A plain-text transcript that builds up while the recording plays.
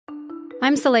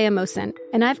I'm Saleha Mohsin,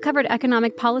 and I've covered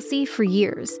economic policy for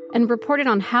years and reported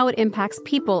on how it impacts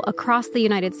people across the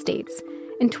United States.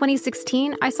 In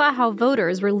 2016, I saw how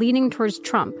voters were leaning towards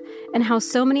Trump and how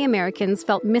so many Americans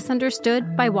felt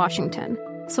misunderstood by Washington.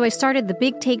 So I started The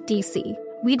Big Take DC.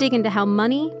 We dig into how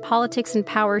money, politics, and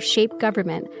power shape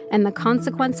government and the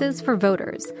consequences for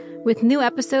voters. With new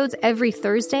episodes every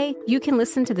Thursday, you can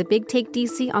listen to The Big Take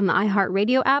DC on the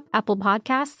iHeartRadio app, Apple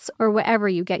Podcasts, or wherever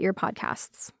you get your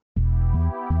podcasts.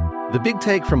 The Big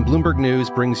Take from Bloomberg News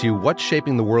brings you what's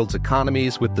shaping the world's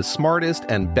economies with the smartest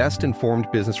and best-informed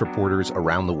business reporters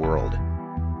around the world.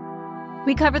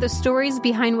 We cover the stories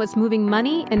behind what's moving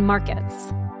money and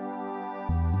markets,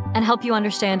 and help you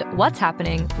understand what's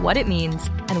happening, what it means,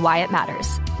 and why it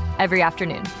matters every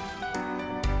afternoon.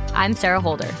 I'm Sarah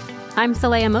Holder. I'm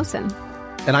Saleha Mohsin.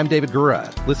 And I'm David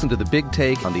Gura. Listen to The Big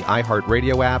Take on the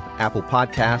iHeartRadio app, Apple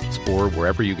Podcasts, or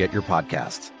wherever you get your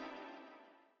podcasts.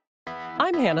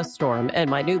 I'm Hannah Storm,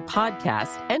 and my new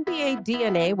podcast, NBA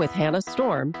DNA with Hannah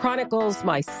Storm, chronicles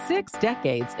my 6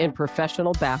 decades in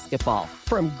professional basketball.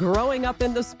 From growing up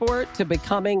in the sport to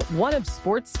becoming one of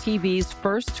sports TV's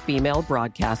first female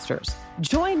broadcasters.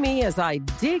 Join me as I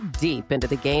dig deep into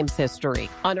the game's history,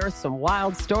 unearth some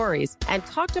wild stories, and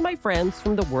talk to my friends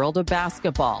from the world of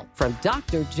basketball, from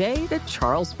Dr. J to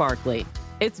Charles Barkley.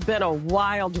 It's been a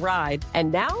wild ride,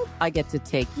 and now I get to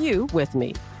take you with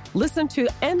me. Listen to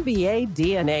NBA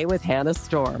DNA with Hannah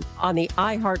Storm on the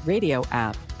iHeartRadio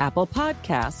app, Apple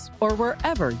Podcasts, or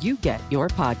wherever you get your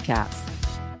podcasts.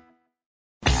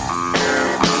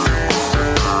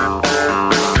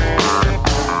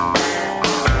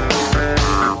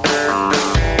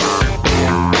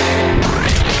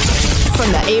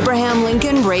 From the Abraham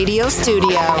Lincoln Radio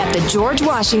Studio at the George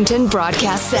Washington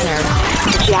Broadcast Center,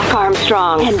 Jack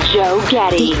Armstrong and Joe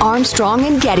Getty. The Armstrong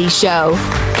and Getty Show.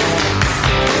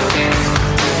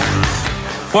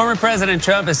 Former President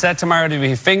Trump is set tomorrow to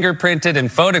be fingerprinted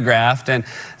and photographed, and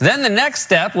then the next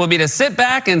step will be to sit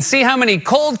back and see how many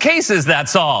cold cases that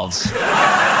solves.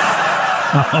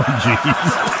 Oh,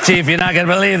 jeez. Chief, you're not going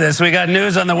to believe this. We got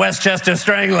news on the Westchester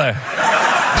Strangler.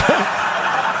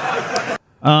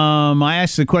 I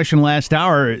asked the question last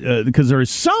hour because there was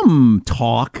some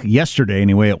talk yesterday,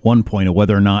 anyway, at one point of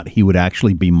whether or not he would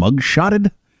actually be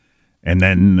mugshotted. And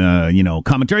then,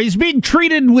 commentary, he's being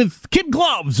treated with kid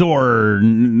gloves or,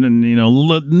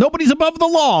 nobody's above the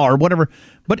law or whatever.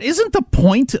 But isn't the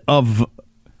point of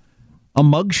a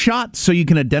mugshot so you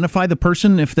can identify the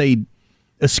person if they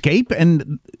escape?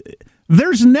 And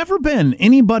there's never been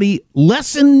anybody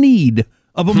less in need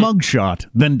of a mugshot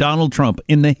than Donald Trump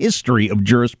in the history of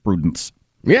jurisprudence.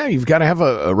 Yeah, you've got to have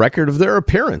a record of their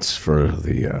appearance for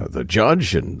the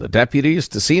judge and the deputies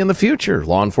to see in the future,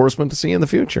 law enforcement to see in the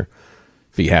future.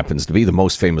 If he happens to be the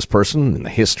most famous person in the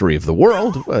history of the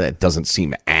world, well, that doesn't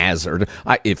seem as...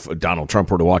 if Donald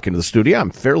Trump were to walk into the studio,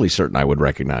 I'm fairly certain I would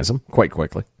recognize him quite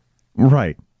quickly.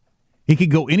 Right. He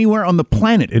could go anywhere on the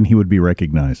planet and he would be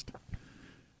recognized.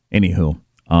 Anywho,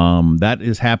 that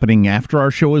is happening after our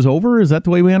show is over? Is that the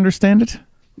way we understand it?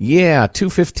 Yeah,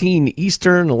 2:15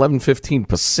 Eastern, 11:15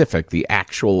 Pacific, the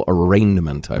actual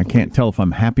arraignment. I can't tell if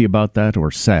I'm happy about that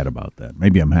or sad about that.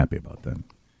 Maybe I'm happy about that.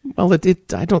 Well,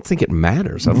 I don't think it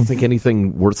matters. I don't think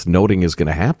anything worth noting is going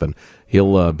to happen.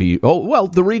 He'll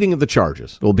the reading of the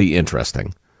charges will be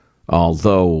interesting.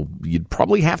 Although you'd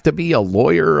probably have to be a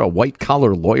lawyer, a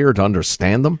white-collar lawyer, to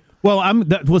understand them. Well,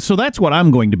 so that's what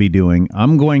I'm going to be doing.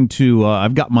 I'm going to,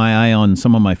 I've got my eye on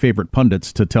some of my favorite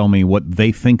pundits to tell me what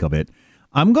they think of it.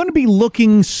 I'm going to be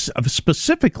looking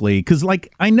specifically, because,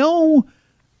 I know,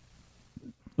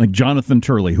 Jonathan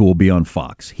Turley, who will be on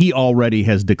Fox, he already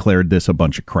has declared this a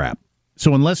bunch of crap.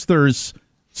 So unless there's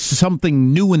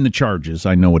something new in the charges,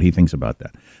 I know what he thinks about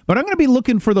that. But I'm going to be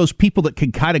looking for those people that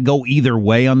could kind of go either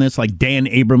way on this, like Dan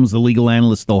Abrams, the legal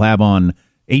analyst they'll have on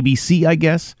ABC, I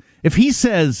guess. If he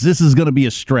says this is going to be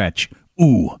a stretch,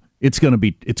 it's going to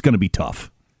be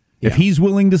tough. Yeah. If he's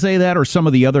willing to say that, or some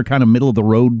of the other kind of middle of the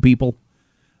road people.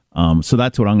 So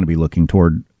that's what I'm going to be looking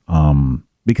toward.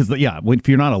 Because, if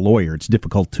you're not a lawyer, it's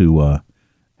difficult to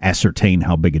ascertain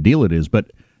how big a deal it is.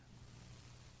 But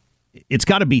it's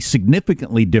got to be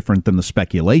significantly different than the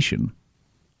speculation.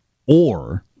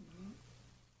 Or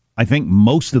I think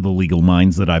most of the legal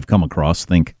minds that I've come across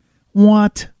think,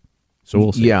 what? So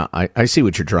we'll see. Yeah, I see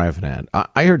what you're driving at.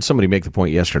 I heard somebody make the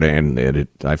point yesterday, and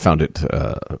I found it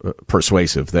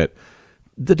persuasive, that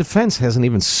the defense hasn't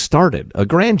even started. A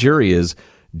grand jury is...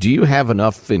 Do you have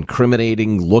enough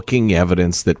incriminating looking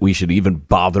evidence that we should even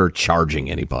bother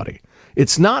charging anybody?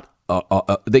 It's not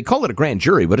they call it a grand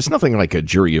jury, but it's nothing like a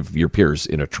jury of your peers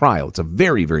in a trial. It's a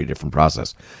very, very different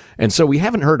process. And so we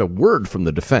haven't heard a word from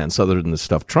the defense other than the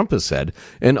stuff Trump has said.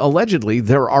 And allegedly,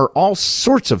 there are all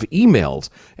sorts of emails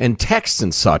and texts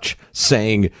and such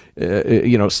saying,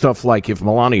 stuff like, if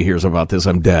Melania hears about this,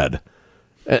 I'm dead.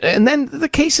 And then the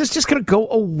case is just going to go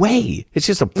away. It's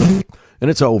just and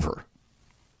it's over.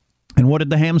 And what did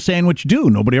the ham sandwich do?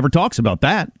 Nobody ever talks about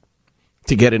that.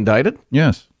 To get indicted?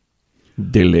 Yes.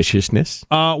 Deliciousness.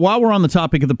 While we're on the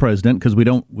topic of the president, because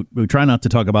we try not to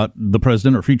talk about the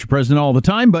president or future president all the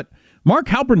time, but Mark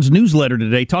Halpern's newsletter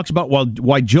today talks about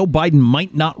why Joe Biden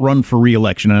might not run for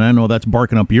re-election, and I know that's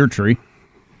barking up your tree.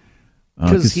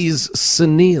 Because he's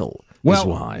senile. Well, is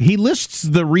why. He lists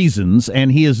the reasons,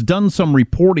 and he has done some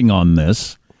reporting on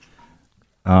this.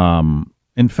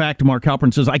 In fact, Mark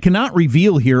Halpern says, I cannot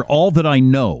reveal here all that I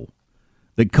know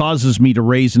that causes me to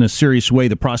raise in a serious way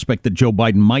the prospect that Joe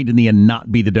Biden might in the end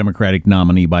not be the Democratic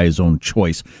nominee by his own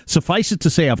choice. Suffice it to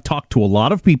say, I've talked to a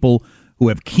lot of people who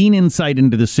have keen insight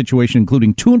into this situation,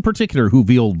 including two in particular who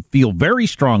feel very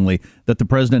strongly that the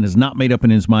president has not made up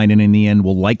in his mind and in the end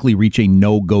will likely reach a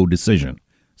no-go decision.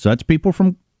 So that's people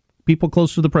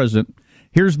close to the president.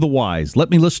 Here's the whys. Let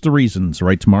me list the reasons,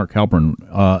 writes Mark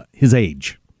Halpern. His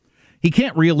age. He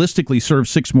can't realistically serve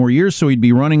 6 more years, so he'd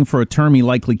be running for a term he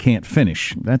likely can't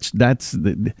finish.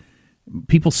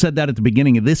 People said that at the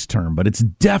beginning of this term, but it's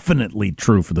definitely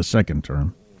true for the second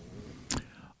term.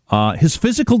 His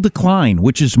physical decline,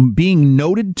 which is being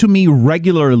noted to me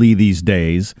regularly these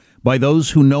days by those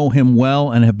who know him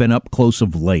well and have been up close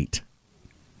of late.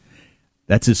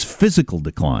 That's his physical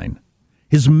decline.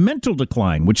 His mental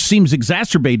decline, which seems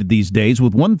exacerbated these days,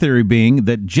 with one theory being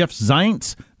that Jeff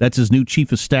Zients, that's his new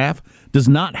chief of staff, does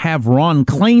not have Ron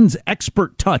Klain's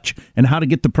expert touch and how to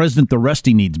get the president the rest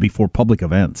he needs before public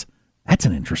events. That's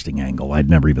an interesting angle I'd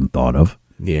never even thought of.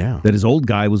 Yeah. That his old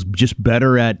guy was just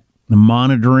better at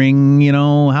monitoring,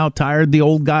 how tired the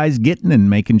old guy's getting and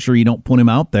making sure you don't put him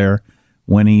out there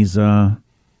when he's having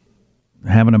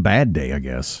a bad day, I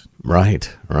guess.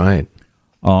 Right.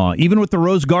 Even with the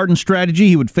Rose Garden strategy,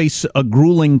 he would face a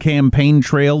grueling campaign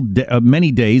trail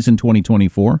many days in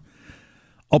 2024.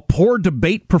 A poor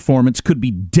debate performance could be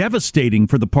devastating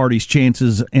for the party's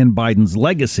chances and Biden's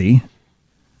legacy.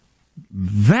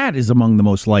 That is among the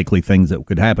most likely things that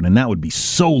could happen, and that would be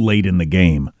so late in the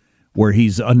game, where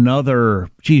he's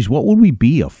another, what would we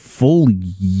be, a full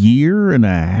year and a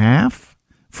half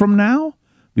from now?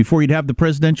 Before you'd have the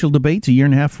presidential debates, a year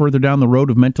and a half further down the road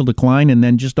of mental decline, and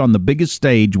then just on the biggest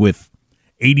stage with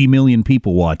 80 million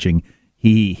people watching,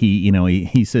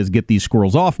 he says, "Get these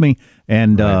squirrels off me,"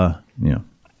 and right.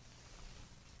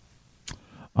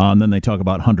 And then they talk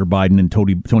about Hunter Biden and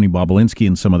Tony Bobulinski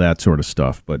and some of that sort of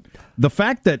stuff. But the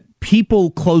fact that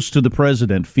people close to the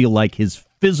president feel like his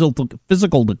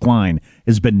physical decline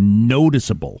has been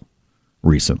noticeable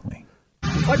recently.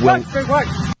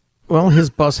 Well, his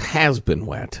bus has been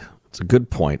wet. It's a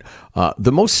good point.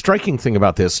 The most striking thing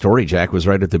about this story, Jack, was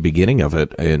right at the beginning of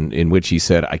it, in which he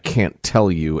said, I can't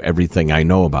tell you everything I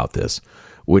know about this,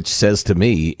 which says to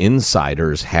me,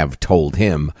 insiders have told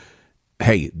him,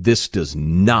 hey, this does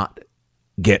not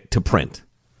get to print.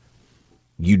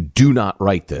 You do not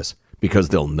write this because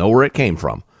they'll know where it came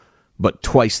from. But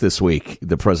twice this week,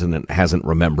 the president hasn't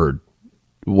remembered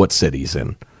what city he's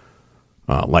in.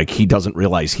 Like he doesn't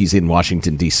realize he's in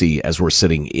Washington, D.C. as we're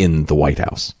sitting in the White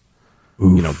House.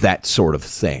 Oof. That sort of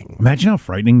thing. Imagine how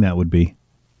frightening that would be.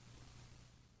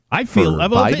 I feel, for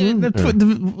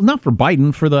Biden? Not for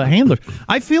Biden, for the handler.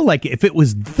 I feel like if it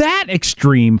was that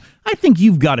extreme, I think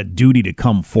you've got a duty to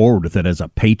come forward with it as a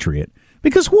patriot.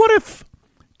 Because what if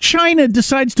China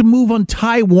decides to move on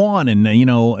Taiwan and,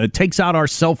 it takes out our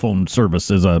cell phone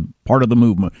service as a part of the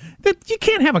movement? That you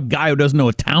can't have a guy who doesn't know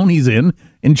a town he's in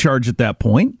charge at that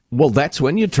point. Well, that's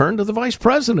when you turn to the vice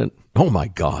president. Oh, my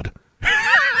God.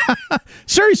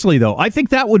 Seriously, though, I think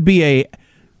that would be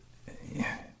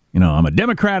I'm a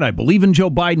Democrat. I believe in Joe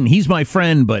Biden. He's my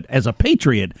friend. But as a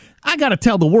patriot, I got to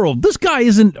tell the world, this guy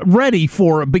isn't ready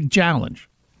for a big challenge.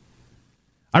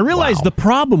 I realize the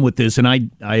problem with this, and I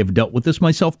have dealt with this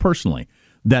myself personally,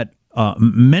 that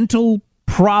mental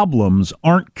problems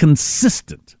aren't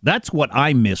consistent. That's what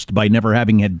I missed by never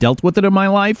having had dealt with it in my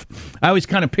life. I always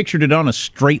kind of pictured it on a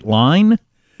straight line.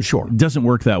 Sure. It doesn't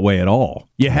work that way at all.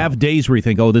 You have days where you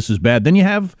think, oh, this is bad. Then you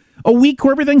have a week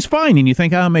where everything's fine, and you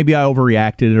think, maybe I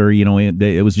overreacted, or,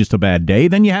 it was just a bad day.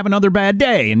 Then you have another bad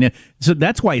day. And so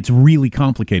that's why it's really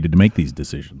complicated to make these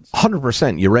decisions.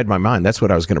 100%. You read my mind. That's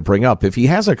what I was going to bring up. If he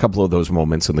has a couple of those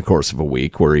moments in the course of a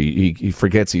week where he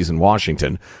forgets he's in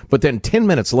Washington, but then 10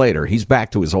 minutes later, he's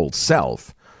back to his old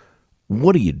self,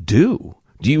 what do you do?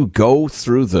 Do you go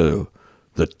through the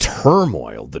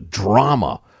turmoil, the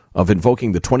drama of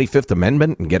invoking the 25th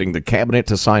Amendment and getting the cabinet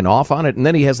to sign off on it? And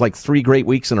then he has like 3 great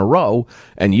weeks in a row,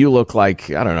 and you look like,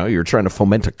 I don't know, you're trying to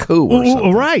foment a coup or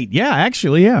something. Right. Yeah,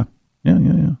 actually, yeah.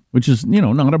 Yeah. Which is,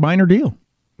 not a minor deal.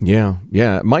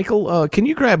 Yeah. Michael, can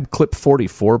you grab clip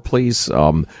 44, please?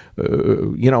 And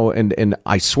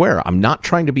I swear, I'm not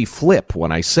trying to be flip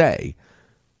when I say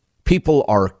people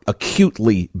are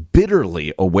acutely,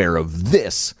 bitterly aware of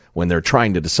this when they're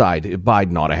trying to decide if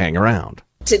Biden ought to hang around.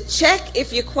 To check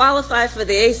if you qualify for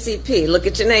the ACP, look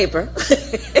at your neighbor.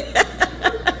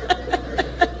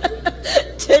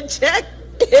 To check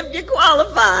if you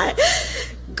qualify,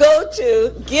 go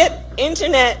to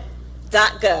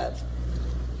getinternet.gov.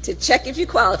 To check if you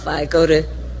qualify, go to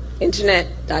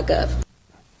internet.gov.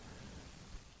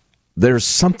 There's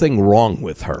something wrong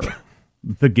with her.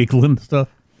 The giggling stuff?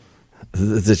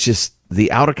 It's just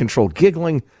the out-of-control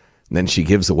giggling. And then she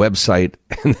gives the website,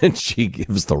 and then she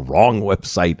gives the wrong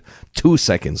website 2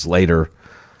 seconds later.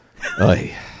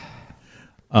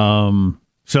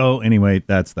 So anyway,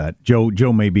 that's that.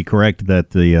 Joe may be correct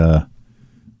that the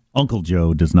Uncle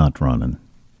Joe does not run. And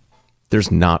there's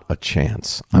not a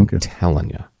chance. I'm telling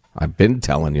you. I've been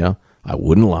telling you. I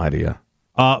wouldn't lie to you.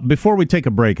 Before we take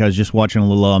a break, I was just watching a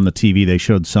little on the TV. They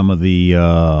showed some of the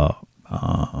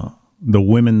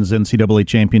women's NCAA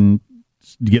champion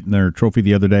getting their trophy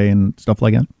the other day and stuff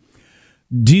like that.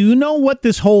 Do you know what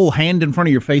this whole hand in front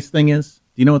of your face thing is?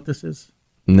 Do you know what this is?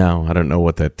 No, I don't know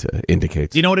what that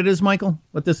indicates. Do you know what it is, Michael?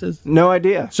 What this is? No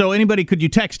idea. So anybody, could you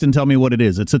text and tell me what it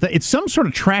is? It's some sort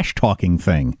of trash talking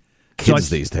thing. Kids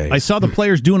these days. I saw the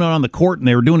players doing it on the court, and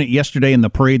they were doing it yesterday in the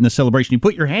parade and the celebration. You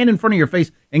put your hand in front of your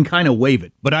face and kind of wave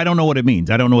it, but I don't know what it means.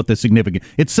 I don't know what the significance.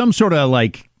 It's some sort of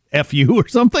like F you or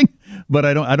something, but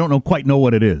I don't quite know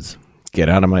what it is. Get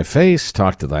out of my face.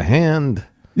 Talk to the hand.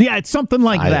 Yeah, it's something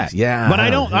like that. Yeah, but I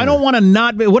don't want to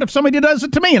not. What if somebody does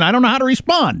it to me and I don't know how to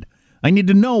respond? I need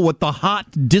to know what the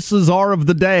hot disses are of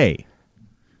the day.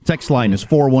 Text line is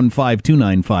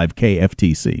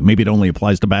 415-295-KFTC. Maybe it only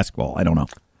applies to basketball. I don't know.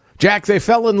 Jack, they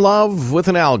fell in love with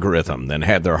an algorithm, then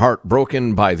had their heart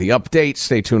broken by the update.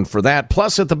 Stay tuned for that.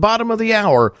 Plus, at the bottom of the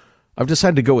hour, I've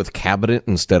decided to go with cabinet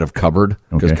instead of cupboard,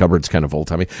 because cupboard's kind of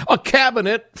old-timey. A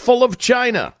cabinet full of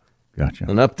China. Gotcha.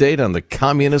 An update on the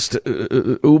communist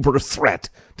uber threat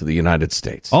to the United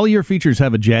States. All your features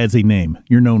have a jazzy name.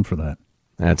 You're known for that.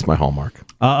 That's my hallmark.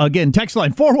 Again, text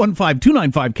line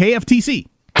 415-295-KFTC.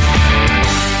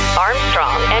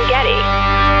 Armstrong and Getty.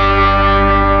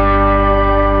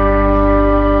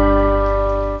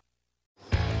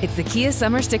 It's the Kia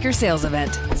Summer Sticker Sales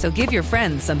Event, so give your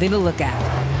friends something to look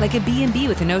at, like a B&B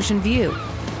with an ocean view,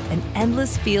 an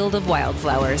endless field of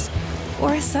wildflowers,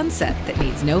 or a sunset that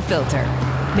needs no filter.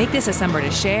 Make this a summer to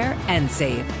share and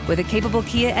save with a capable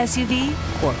Kia SUV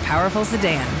or powerful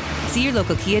sedan. See your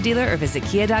local Kia dealer or visit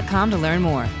kia.com to learn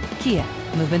more. Kia,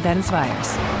 movement that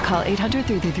inspires. Call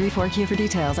 800-3334-KIA for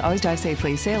details. Always drive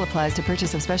safely. Sale applies to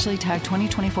purchase of specially tagged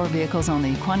 2024 vehicles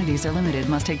only. Quantities are limited.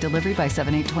 Must take delivery by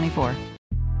 7/8/24.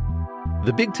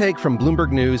 The Big Take from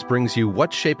Bloomberg News brings you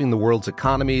what's shaping the world's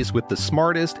economies with the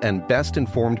smartest and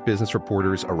best-informed business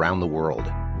reporters around the world.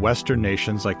 Western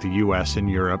nations like the U.S.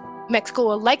 and Europe. Mexico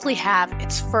will likely have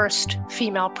its first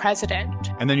female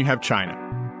president. And then you have China.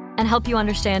 And help you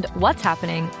understand what's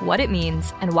happening, what it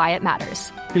means, and why it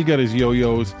matters. He'll get his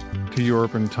yo-yos to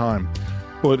Europe in time.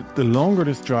 But the longer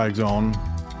this drags on,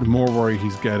 the more worry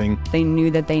he's getting. They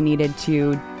knew that they needed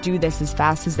to do this as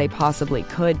fast as they possibly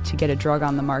could to get a drug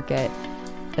on the market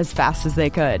as fast as they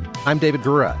could. I'm David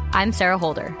Gura. I'm Sarah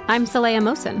Holder. I'm Saleha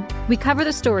Mohsen. We cover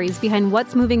the stories behind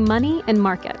what's moving money and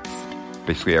markets.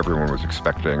 Basically, everyone was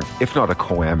expecting, if not a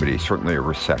calamity, certainly a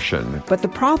recession. But the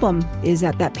problem is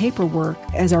that paperwork,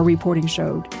 as our reporting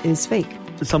showed, is fake.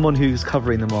 As someone who's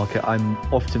covering the market, I'm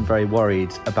often very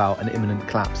worried about an imminent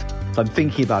collapse. So I'm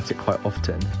thinking about it quite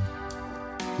often.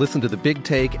 Listen to The Big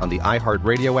Take on the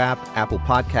iHeartRadio app, Apple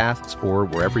Podcasts, or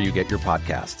wherever you get your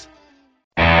podcasts.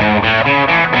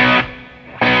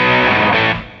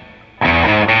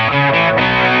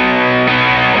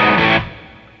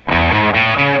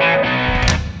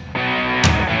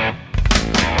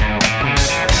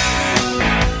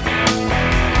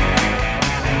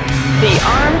 The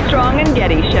Armstrong and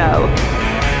Getty Show.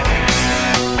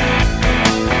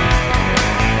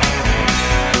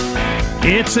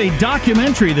 It's a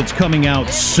documentary that's coming out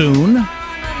soon.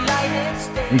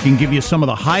 We can give you some of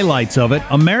the highlights of it.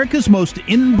 America's Most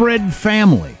Inbred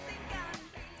Family.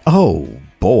 Oh,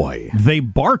 boy. They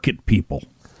bark at people.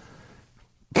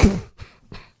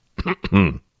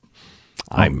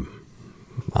 I'm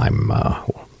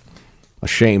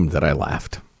ashamed that I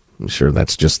laughed. I'm sure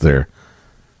that's just their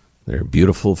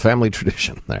beautiful family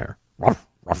tradition there.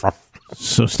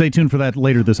 So stay tuned for that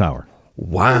later this hour.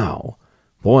 Wow.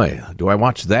 Boy, do I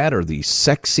watch that or the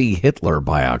sexy Hitler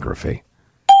biography?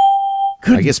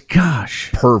 I guess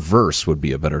gosh, perverse would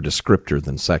be a better descriptor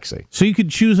than sexy. So you could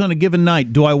choose on a given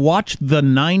night, do I watch the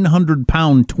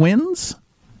 900-pound twins?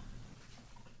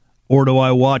 Or do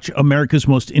I watch America's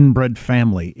Most Inbred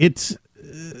Family? It's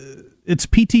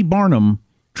P.T. Barnum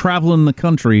traveling the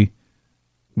country.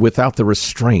 Without the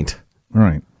restraint.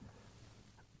 Right.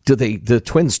 Do the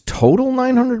twins total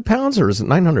 900 pounds or is it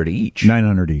 900 each?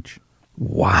 900 each.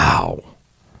 Wow.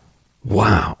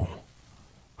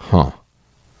 Huh.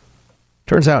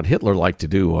 Turns out Hitler liked to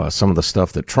do some of the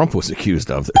stuff that Trump was accused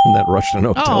of in that Russian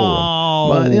hotel room.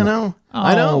 But,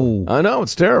 I know,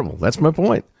 it's terrible. That's my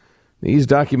point. These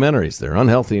documentaries, they're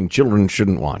unhealthy and children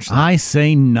shouldn't watch them. I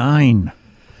say 9.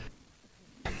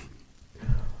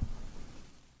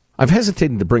 I've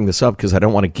hesitated to bring this up because I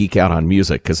don't want to geek out on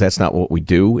music because that's not what we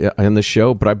do in the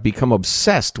show, but I've become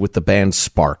obsessed with the band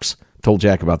Sparks. Told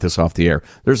Jack about this off the air.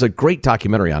 There's a great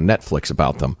documentary on Netflix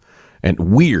about them. And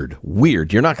weird.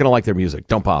 You're not going to like their music.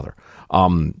 Don't bother.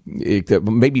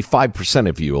 Maybe 5%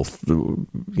 of you will,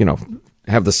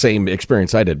 have the same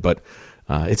experience I did. But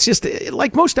it's just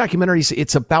like most documentaries,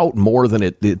 it's about more than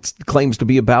it claims to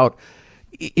be about.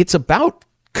 It's about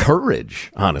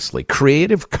courage, honestly,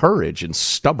 creative courage and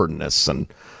stubbornness.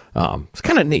 And it's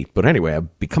kind of neat. But anyway,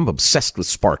 I've become obsessed with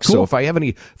Sparks. Cool. So if I have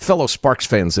any fellow Sparks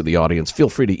fans in the audience, feel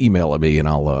free to email me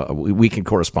and we can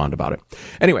correspond about it.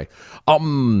 Anyway,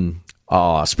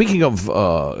 speaking of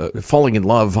falling in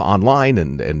love online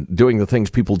and doing the things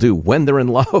people do when they're in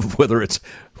love, whether it's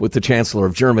with the Chancellor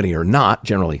of Germany or not,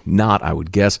 generally not, I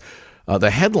would guess,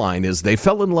 the headline is they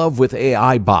fell in love with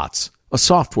AI bots. A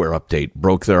software update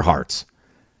broke their hearts.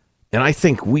 And I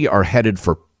think we are headed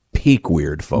for peak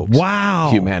weird, folks. Wow.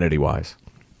 Humanity-wise.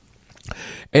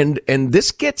 And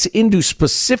this gets into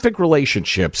specific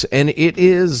relationships, and it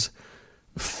is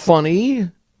funny,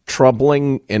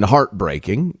 troubling, and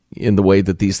heartbreaking in the way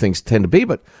that these things tend to be.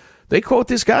 But they quote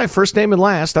this guy, first name and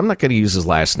last. I'm not going to use his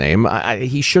last name.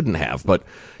 He shouldn't have. But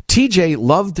TJ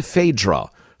loved Phaedra.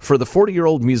 For the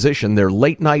 40-year-old musician, their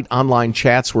late-night online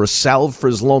chats were a salve for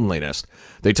his loneliness.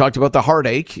 They talked about the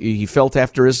heartache he felt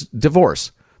after his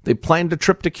divorce. They planned a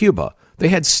trip to Cuba. They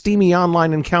had steamy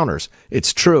online encounters.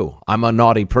 It's true, I'm a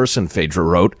naughty person, Phaedra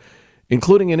wrote,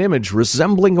 including an image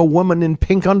resembling a woman in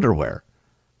pink underwear.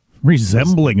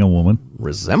 Resembling a woman?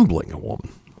 Resembling a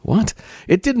woman. What?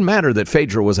 It didn't matter that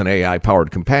Phaedra was an AI-powered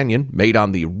companion made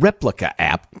on the Replica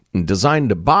app and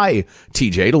designed by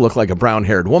TJ to look like a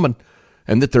brown-haired woman,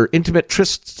 and that their intimate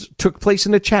trysts took place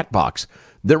in a chat box.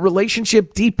 Their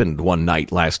relationship deepened one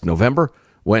night last November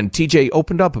when TJ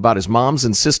opened up about his mom's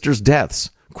and sister's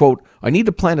deaths. Quote, I need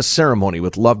to plan a ceremony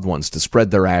with loved ones to spread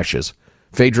their ashes.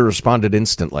 Phaedra responded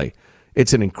instantly.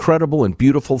 It's an incredible and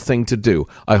beautiful thing to do.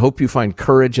 I hope you find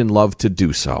courage and love to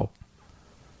do so.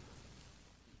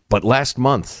 But last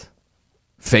month,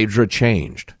 Phaedra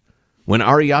changed. When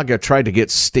Ariaga tried to get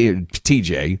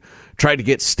TJ tried to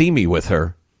get steamy with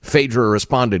her, Phaedra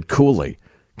responded coolly.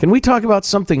 Can we talk about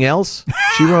something else?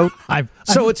 She wrote.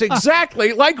 So it's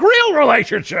exactly like real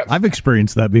relationships. I've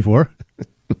experienced that before.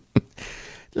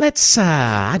 Let's,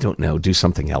 I don't know, do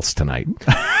something else tonight.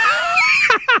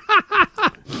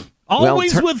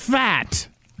 Always with that.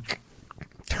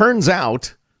 Turns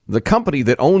out the company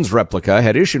that owns Replica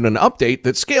had issued an update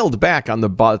that scaled back on the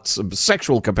bot's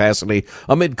sexual capacity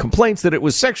amid complaints that it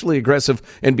was sexually aggressive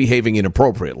and behaving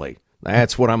inappropriately.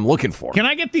 That's what I'm looking for. Can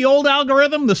I get the old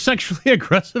algorithm, the sexually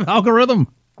aggressive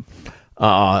algorithm?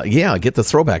 Yeah, get the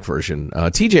throwback version.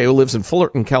 TJ, who lives in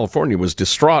Fullerton, California, was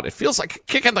distraught. It feels like a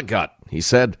kick in the gut, he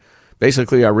said.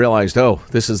 Basically, I realized,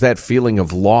 this is that feeling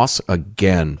of loss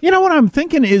again. You know what I'm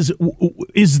thinking is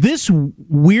this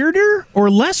weirder or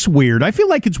less weird? I feel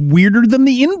like it's weirder than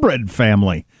the Inbred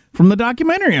Family from the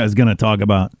documentary I was going to talk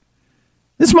about.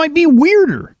 This might be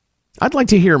weirder. I'd like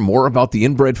to hear more about the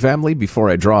Inbred Family before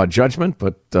I draw a judgment,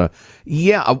 but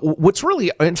what's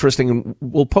really interesting, and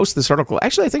we'll post this article,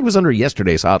 actually I think it was under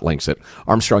yesterday's hot links at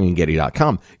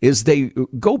armstrongandgetty.com, is they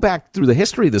go back through the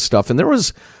history of this stuff, and there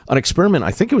was an experiment,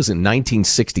 I think it was in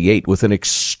 1968, with an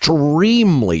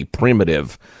extremely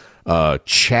primitive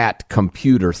chat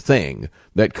computer thing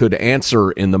that could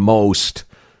answer in the most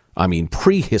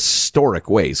prehistoric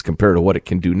ways compared to what it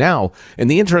can do now.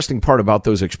 And the interesting part about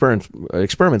those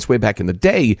experiments way back in the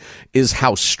day is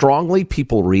how strongly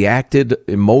people reacted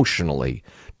emotionally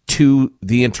to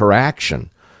the interaction.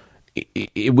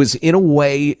 It was in a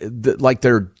way that, like,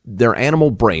 their animal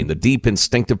brain, the deep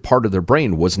instinctive part of their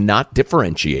brain, was not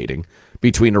differentiating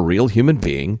between a real human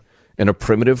being in a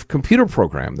primitive computer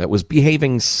program that was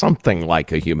behaving something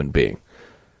like a human being.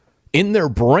 In their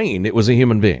brain, it was a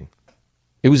human being.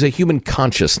 It was a human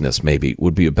consciousness, maybe,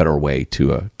 would be a better way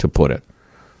to put it.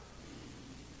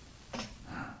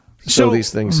 So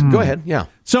these things, go ahead, yeah.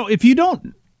 So if you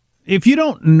don't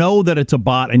know that it's a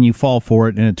bot and you fall for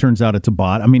it and it turns out it's a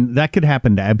bot, I mean, that could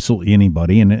happen to absolutely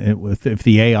anybody. And if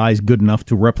the AI is good enough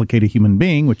to replicate a human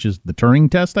being, which is the Turing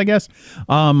test, I guess,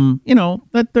 but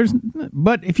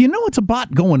if you know it's a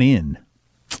bot going in,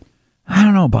 I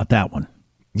don't know about that one.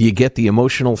 You get the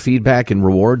emotional feedback and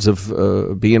rewards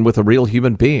of being with a real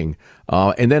human being.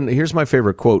 And then here's my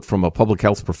favorite quote from a public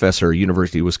health professor,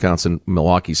 University of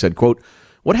Wisconsin-Milwaukee, said, quote,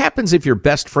 "What happens if your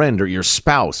best friend or your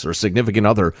spouse or significant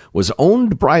other was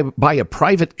owned by a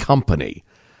private company?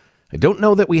 I don't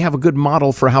know that we have a good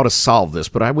model for how to solve this,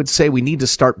 but I would say we need to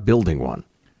start building one."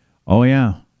 Oh,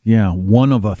 yeah. Yeah,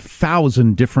 one of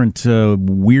 1,000 different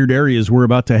weird areas we're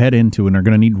about to head into and are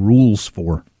going to need rules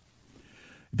for.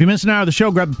 If you missed an hour of the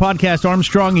show, grab the podcast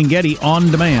Armstrong and Getty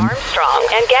on demand. Armstrong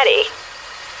and Getty.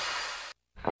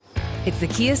 It's the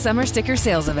Kia Summer Sticker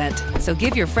Sales Event, so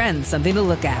give your friends something to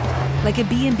look at, like a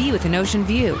B&B with an ocean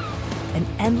view, an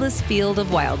endless field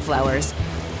of wildflowers,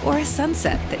 or a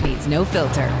sunset that needs no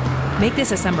filter. Make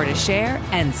this a summer to share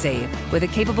and save with a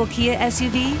capable Kia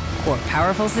SUV or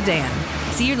powerful sedan.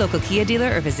 See your local Kia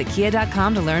dealer or visit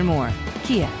kia.com to learn more.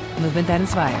 Kia, movement that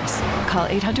inspires. Call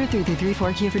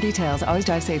 800-3334-KIA for details. Always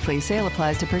drive safely. Sale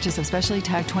applies to purchase of specially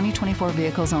tagged 2024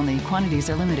 vehicles only. Quantities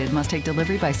are limited. Must take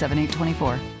delivery by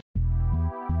 7/8/24.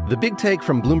 The Big Take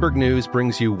from Bloomberg News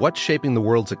brings you what's shaping the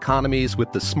world's economies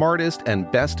with the smartest and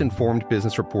best-informed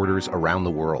business reporters around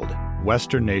the world.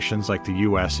 Western nations like the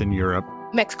U.S. and Europe.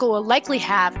 Mexico will likely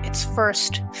have its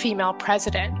first female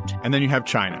president. And then you have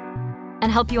China.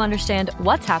 And help you understand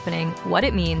what's happening, what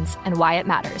it means, and why it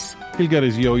matters. He'll get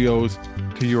his yo-yos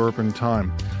to Europe in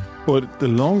time. But the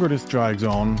longer this drags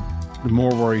on, the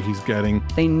more worry he's getting.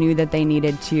 They knew that they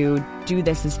needed to do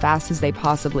this as fast as they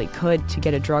possibly could to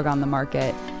get a drug on the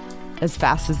market as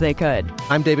fast as they could.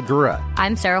 I'm David Gura.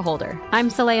 I'm Sarah Holder. I'm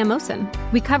Saleha Mohsen.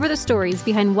 We cover the stories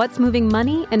behind what's moving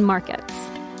money and markets.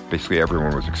 Basically,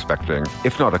 everyone was expecting,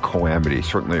 if not a calamity,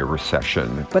 certainly a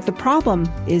recession. But the problem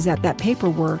is that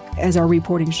paperwork, as our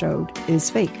reporting showed, is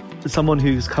fake. As someone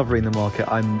who's covering the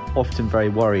market, I'm often very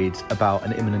worried about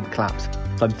an imminent collapse.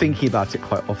 So I'm thinking about it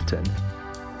quite often.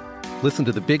 Listen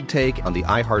to The Big Take on the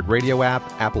iHeartRadio app,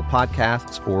 Apple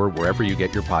Podcasts, or wherever you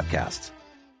get your podcasts.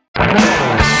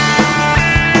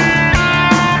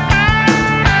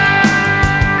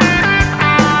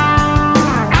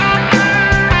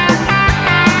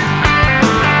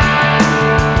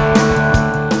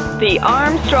 The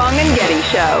Armstrong and Getty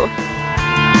Show.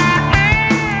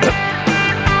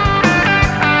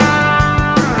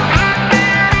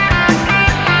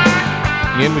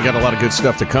 And we got a lot of good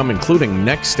stuff to come, including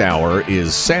next hour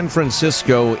is San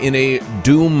Francisco in a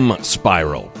doom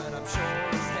spiral.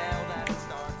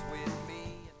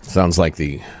 Sounds like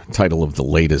the title of the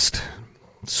latest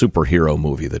superhero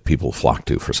movie that people flock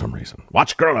to for some reason.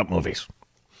 Watch grown-up movies.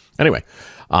 Anyway,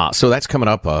 so that's coming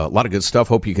up. A lot of good stuff.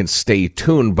 Hope you can stay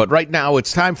tuned. But right now,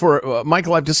 it's time for,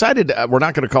 Michael, I've decided we're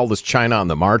not going to call this China on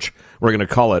the March. We're going to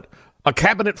call it A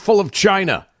Cabinet Full of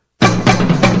China.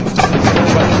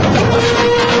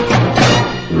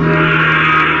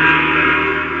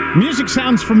 Music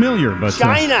sounds familiar, but...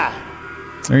 China!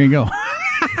 There you go.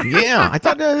 Yeah, I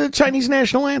thought Chinese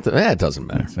national anthem. It doesn't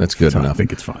matter. That's good enough. I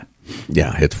think it's fine.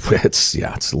 Yeah, it's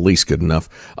at least good enough.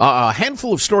 A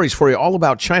handful of stories for you all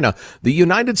about China. The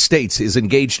United States is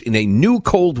engaged in a new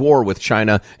Cold War with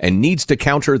China and needs to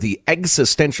counter the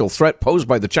existential threat posed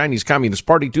by the Chinese Communist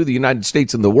Party to the United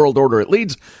States and the world order it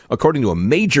leads, according to a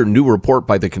major new report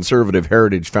by the Conservative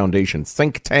Heritage Foundation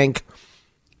think tank.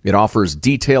 It offers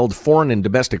detailed foreign and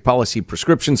domestic policy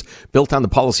prescriptions built on the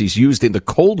policies used in the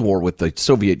Cold War with the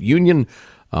Soviet Union.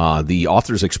 The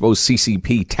authors expose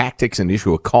CCP tactics and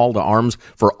issue a call to arms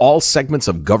for all segments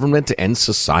of government and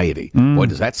society. Boy,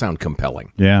 does that sound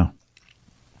compelling. Yeah.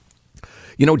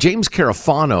 You know, James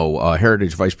Carafano,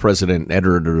 Heritage Vice President and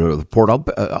editor of the report,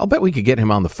 I'll bet we could get him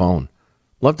on the phone.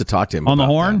 Love to talk to him on the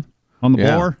horn? On the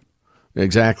blower?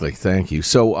 Exactly. Thank you.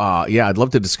 So, I'd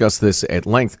love to discuss this at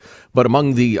length. But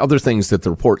among the other things that the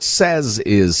report says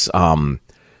is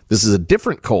this is a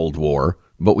different Cold War,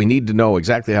 but we need to know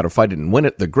exactly how to fight it and win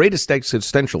it. The greatest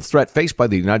existential threat faced by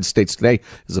the United States today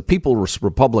is the People's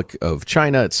Republic of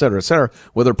China, et cetera, et cetera.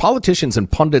 Whether politicians and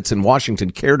pundits in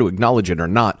Washington care to acknowledge it or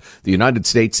not, the United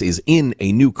States is in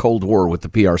a new Cold War with the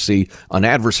PRC, an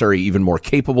adversary even more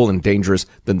capable and dangerous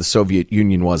than the Soviet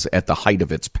Union was at the height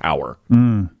of its power.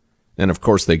 And, of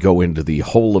course, they go into the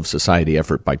whole of society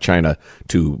effort by China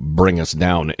to bring us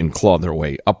down and claw their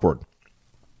way upward,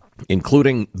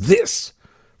 including this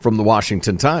from the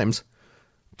Washington Times.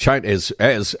 China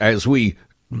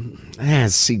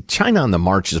China on the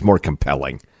march is more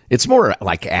compelling. It's more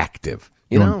like active,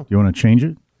 you know? You want to change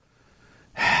it?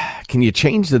 Can you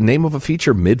change the name of a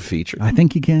feature mid-feature? I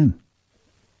think you can.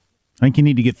 I think you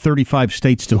need to get 35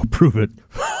 states to approve it.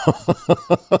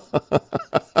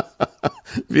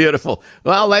 Beautiful.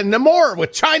 Well, then more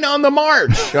with China on the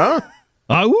march, huh?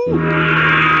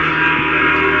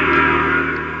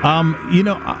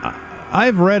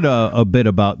 I've read a bit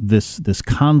about this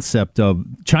concept of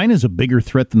China's a bigger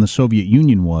threat than the Soviet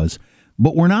Union was,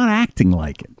 but we're not acting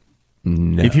like it.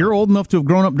 No. If you're old enough to have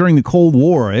grown up during the Cold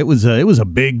War, it was a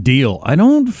big deal. I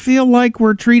don't feel like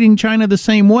we're treating China the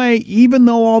same way, even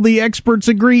though all the experts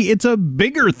agree it's a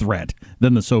bigger threat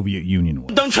than the Soviet Union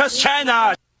was. Don't trust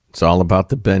China. It's all about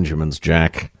the Benjamins,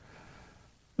 Jack.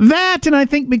 That, and I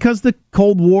think because the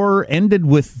Cold War ended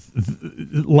with,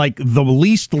 like, the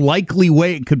least likely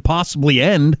way it could possibly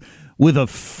end, with a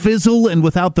fizzle and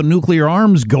without the nuclear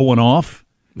arms going off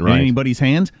in anybody's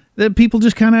hands, that people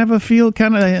just kind of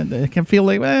can feel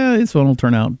like, well, this one will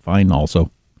turn out fine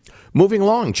also. Moving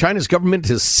along, China's government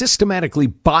is systematically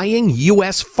buying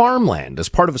U.S. farmland as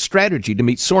part of a strategy to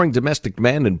meet soaring domestic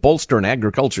demand and bolster an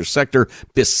agriculture sector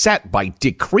beset by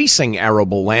decreasing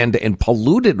arable land and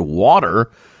polluted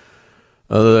water.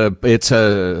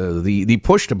 The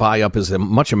push to buy up as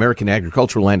much American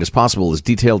agricultural land as possible is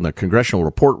detailed in a congressional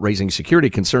report, raising security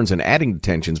concerns and adding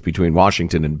tensions between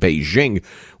Washington and Beijing.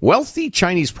 Wealthy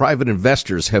Chinese private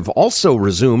investors have also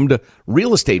resumed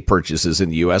real estate purchases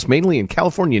in the U.S., mainly in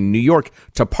California and New York,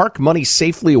 to park money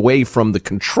safely away from the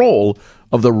control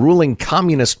of the ruling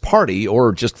Communist Party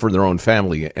or just for their own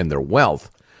family and their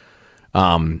wealth.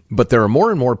 But there are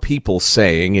more and more people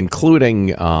saying,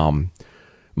 including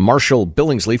Marshall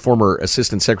Billingsley, former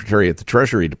assistant secretary at the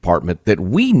Treasury Department, that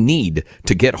we need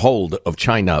to get hold of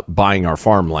China buying our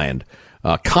farmland.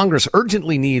 Congress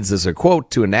urgently needs, as a quote,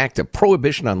 to enact a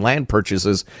prohibition on land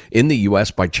purchases in the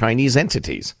U.S. by Chinese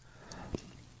entities.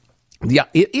 Yeah,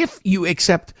 if you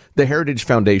accept the Heritage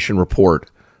Foundation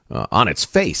report on its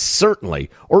face, certainly,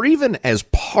 or even as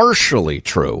partially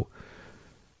true,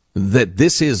 that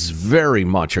this is very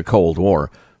much a Cold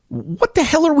War, what the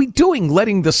hell are we doing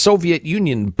letting the Soviet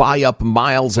Union buy up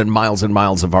miles and miles and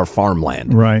miles of our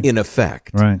farmland? Right. In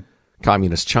effect. Right.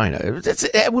 Communist China.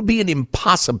 That would be an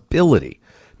impossibility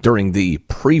during the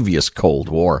previous Cold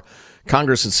War.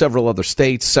 Congress and several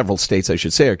states, I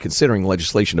should say, are considering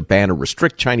legislation to ban or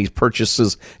restrict Chinese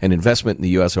purchases and investment in the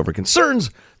U.S. over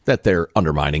concerns that they're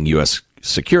undermining U.S.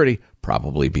 security,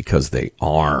 probably because they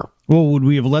are. Well, would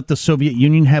we have let the Soviet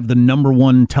Union have the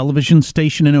 #1 television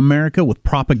station in America with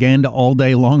propaganda all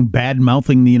day long,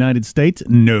 bad-mouthing the United States?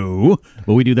 No.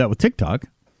 Well, we do that with TikTok.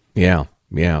 Yeah,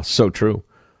 so true.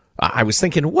 I was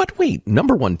thinking, wait,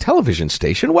 #1 television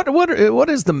station? What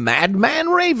is the madman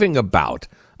raving about?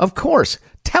 Of course,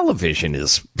 television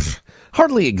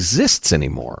hardly exists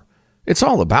anymore. It's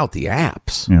all about the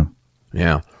apps.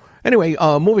 Yeah. Anyway,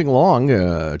 moving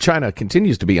along, China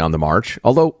continues to be on the march,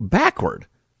 although backward.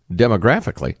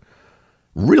 Demographically.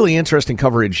 Really interesting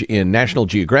coverage in National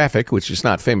Geographic, which is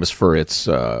not famous for its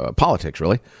politics,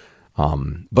 really.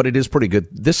 But it is pretty good,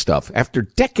 this stuff. After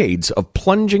decades of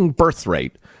plunging birth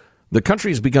rate, the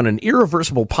country has begun an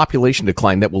irreversible population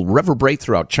decline that will reverberate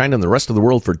throughout China and the rest of the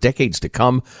world for decades to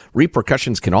come.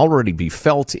 Repercussions can already be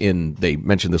felt they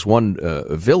mentioned this one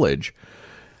village.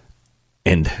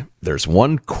 And there's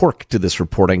one quirk to this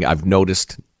reporting I've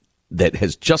noticed that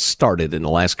has just started in the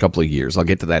last couple of years. I'll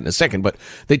get to that in a second. But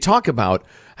they talk about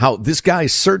how this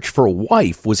guy's search for a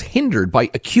wife was hindered by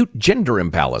acute gender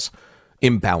imbalance.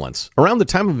 Around the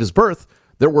time of his birth,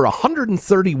 there were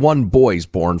 131 boys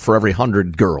born for every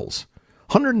 100 girls.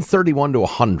 131 to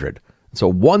 100. So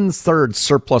 1/3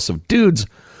 surplus of dudes,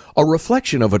 a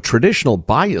reflection of a traditional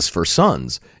bias for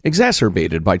sons,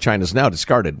 exacerbated by China's now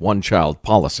discarded one-child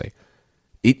policy.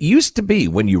 It used to be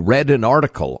when you read an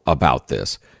article about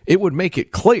this, it would make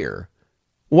it clear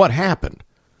what happened.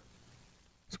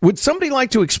 Would somebody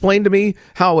like to explain to me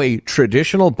how a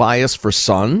traditional bias for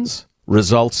sons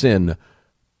results in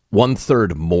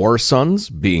 1/3 more sons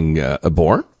being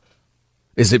born?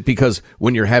 Is it because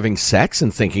when you're having sex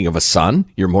and thinking of a son,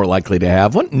 you're more likely to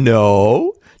have one?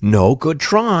 No, good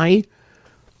try.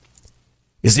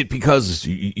 Is it because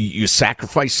you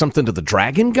sacrifice something to the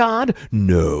dragon god?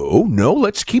 No,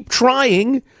 let's keep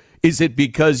trying. Is it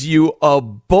because you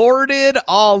aborted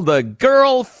all the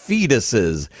girl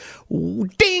fetuses?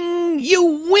 Ding,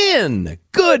 you win.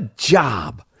 Good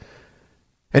job.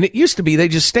 And it used to be they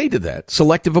just stated that.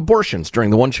 Selective abortions during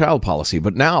the one-child policy.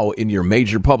 But now, in your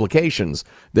major publications,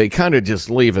 they kind of just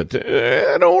leave it.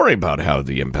 Don't worry about how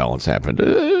the imbalance happened.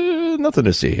 Nothing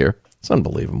to see here. It's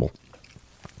unbelievable.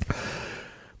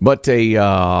 But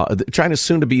China's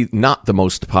soon to be not the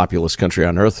most populous country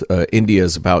on earth. India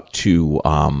is about to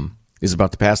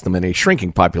pass them, and a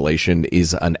shrinking population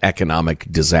is an economic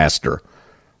disaster,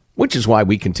 which is why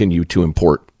we continue to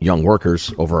import young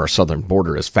workers over our southern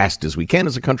border as fast as we can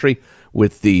as a country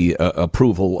with the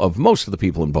approval of most of the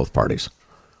people in both parties.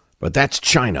 But that's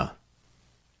China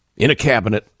in a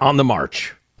cabinet on the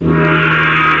march. So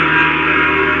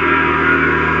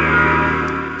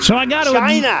I got to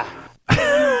China.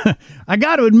 I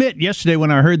got to admit, yesterday when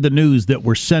I heard the news that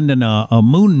we're sending a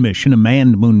moon mission, a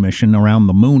manned moon mission around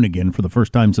the moon again for the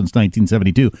first time since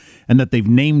 1972, and that they've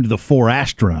named the 4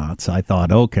 astronauts, I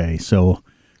thought, okay, so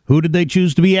who did they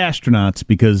choose to be astronauts?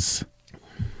 Because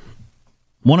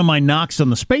one of my knocks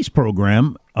on the space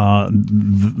program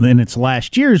in its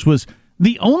last years was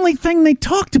the only thing they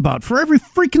talked about for every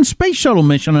freaking space shuttle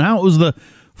mission and how it was the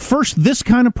first this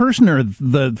kind of person or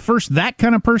the first that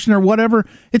kind of person or whatever.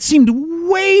 It seemed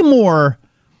way more,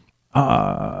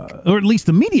 or at least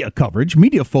the media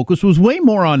focus was way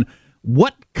more on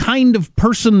what kind of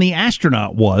person the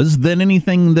astronaut was than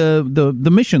anything the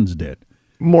missions did.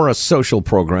 More a social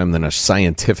program than a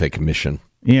scientific mission.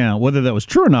 Yeah, whether that was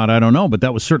true or not, I don't know, but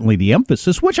that was certainly the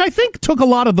emphasis, which I think took a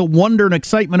lot of the wonder and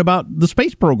excitement about the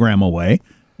space program away,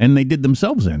 and they did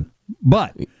themselves in.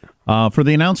 But for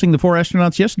the announcing the 4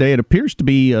 astronauts yesterday, it appears to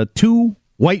be 2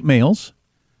 white males,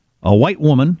 a white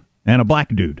woman, and a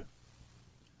black dude.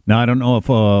 Now, I don't know if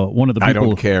one of the people... I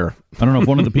don't care. I don't know if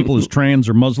one of the people is trans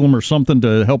or Muslim or something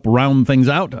to help round things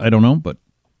out. I don't know, but...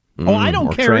 I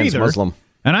don't care either. Muslim.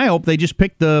 And I hope they just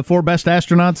picked the 4 best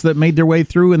astronauts that made their way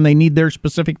through and they need their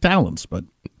specific talents, but...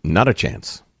 Not a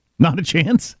chance. Not a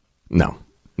chance? No.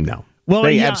 Well,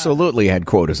 they absolutely had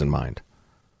quotas in mind.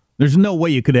 There's no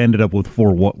way you could have ended up with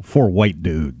four white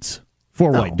dudes.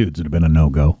 Four white dudes would have been a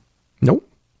no-go.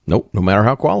 Nope, no matter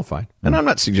how qualified. And I'm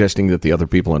not suggesting that the other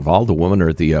people involved, the woman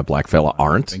or the black fella,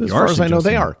 aren't. As far as I know,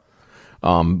 they are.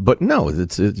 But no,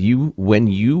 it's when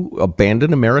you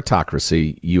abandon a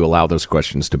meritocracy, you allow those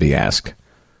questions to be asked.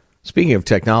 Speaking of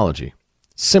technology,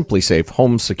 Simply Safe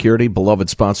Home Security,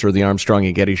 beloved sponsor of the Armstrong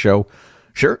and Getty Show.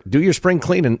 Sure, do your spring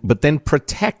cleaning, but then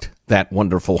protect that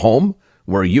wonderful home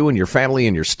where you and your family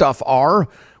and your stuff are.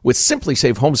 With Simply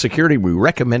Safe Home Security, we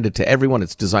recommend it to everyone.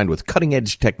 It's designed with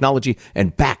cutting-edge technology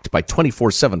and backed by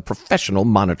 24/7 professional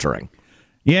monitoring.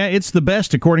 Yeah, it's the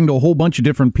best, according to a whole bunch of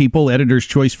different people, Editor's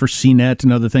Choice for CNET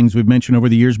and other things we've mentioned over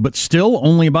the years, but still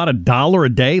only about $1 a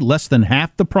day, less than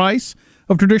half the price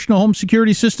of traditional home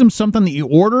security systems, something that you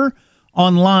order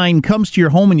online, comes to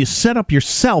your home, and you set up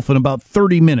yourself in about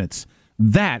 30 minutes.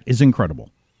 That is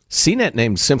incredible. CNET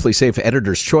named Simply Safe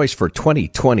Editor's Choice for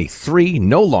 2023.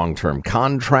 No long-term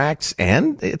contracts,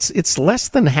 and it's less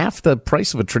than half the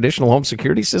price of a traditional home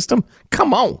security system.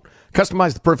 Come on.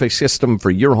 Customize the perfect system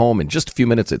for your home in just a few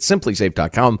minutes at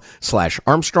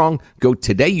simplysafe.com/Armstrong. Go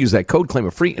today. Use that code. Claim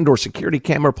a free indoor security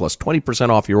camera plus 20%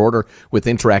 off your order with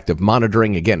interactive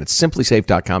monitoring. Again, it's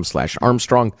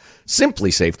simplysafe.com/Armstrong.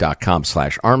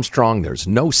 Simplysafe.com/Armstrong. There's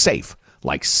no safe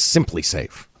like Simply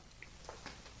Safe.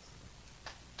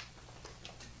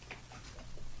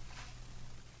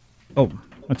 Oh,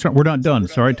 that's right. We're not done.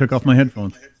 Sorry, I took off my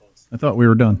headphones. I thought we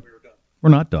were done. We're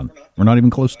not done. We're not even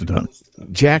close to done.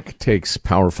 Jack takes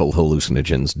powerful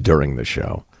hallucinogens during the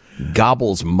show.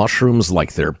 Gobbles mushrooms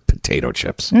like they're potato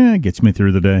chips. It gets me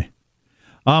through the day.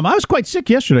 I was quite sick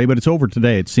yesterday, but it's over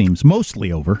today, it seems.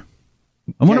 Mostly over.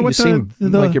 I wonder what's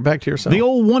like you're back to yourself. The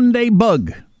old one-day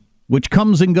bug, which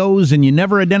comes and goes, and you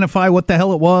never identify what the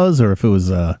hell it was, or if it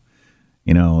was,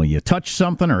 you touched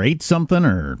something or ate something,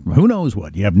 or who knows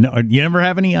what. You never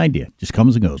have any idea. It just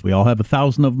comes and goes. We all have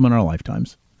 1,000 of them in our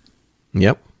lifetimes.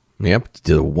 Yep.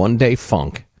 The one-day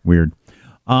funk. Weird.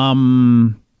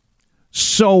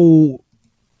 So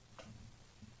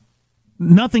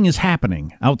nothing is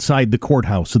happening outside the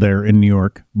courthouse there in New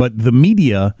York, but the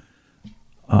media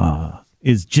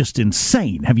is just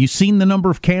insane. Have you seen the number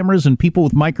of cameras and people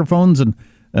with microphones and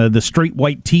the straight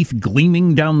white teeth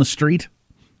gleaming down the street?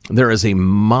 There is a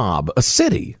mob, a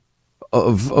city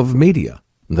of media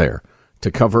there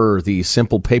to cover the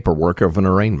simple paperwork of an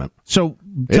arraignment. So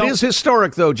it is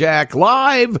historic, though, Jack.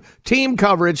 Live team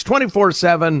coverage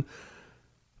 24/7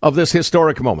 of this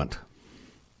historic moment.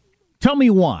 Tell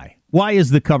me why. Why is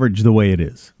the coverage the way it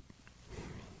is?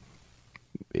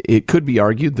 It could be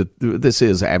argued that this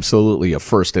is absolutely a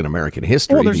first in American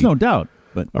history. Well, there's no doubt.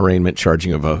 arraignment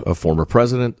charging of a former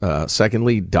president.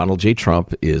 Secondly, Donald J.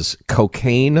 Trump is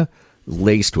cocaine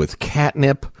laced with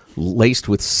catnip, laced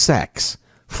with sex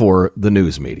for the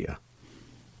news media.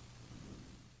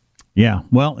 Yeah,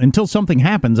 well, until something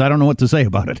happens, I don't know what to say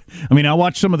about it. I mean, I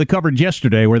watched some of the coverage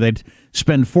yesterday where they'd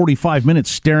spend 45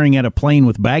 minutes staring at a plane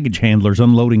with baggage handlers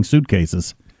unloading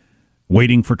suitcases,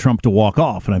 waiting for Trump to walk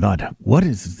off. And I thought, what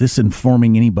is this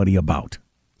informing anybody about?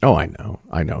 Oh, I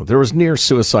know. There was near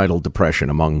suicidal depression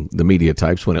among the media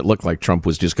types when it looked like Trump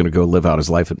was just going to go live out his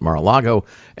life at Mar-a-Lago,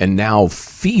 and now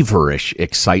feverish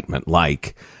excitement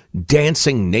like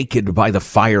dancing naked by the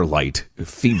firelight,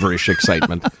 feverish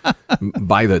excitement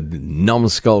by the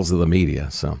numbskulls of the media.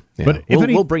 So, yeah. But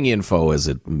we'll bring you info as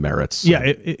it merits. Yeah,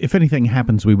 if anything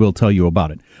happens, we will tell you about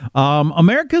it.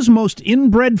 America's Most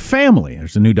Inbred Family.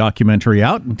 There's a new documentary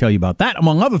out. We'll tell you about that,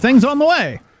 among other things, on the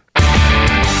way.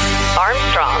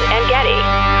 Armstrong and Getty.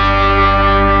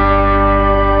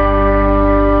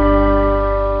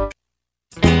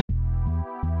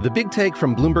 The Big Take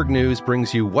from Bloomberg News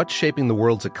brings you what's shaping the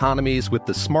world's economies with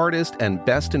the smartest and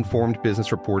best-informed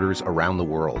business reporters around the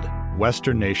world.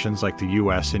 Western nations like the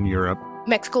U.S. and Europe.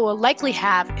 Mexico will likely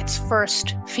have its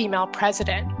first female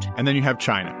president. And then you have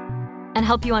China. And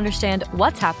help you understand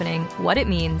what's happening, what it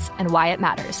means, and why it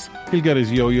matters. He'll get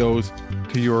his yo-yos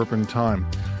to Europe in time.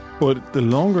 But the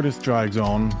longer this drags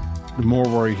on, the more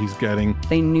worry he's getting.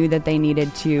 They knew that they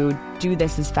needed to do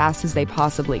this as fast as they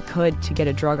possibly could to get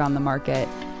a drug on the market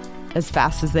as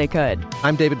fast as they could.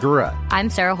 I'm David Gura. I'm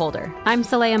Sarah Holder. I'm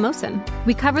Saleha Mohsen.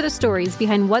 We cover the stories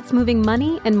behind what's moving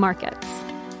money and markets.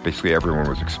 Basically, everyone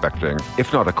was expecting,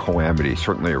 if not a calamity,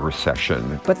 certainly a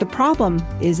recession. But the problem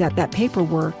is that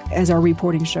paperwork, as our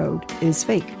reporting showed, is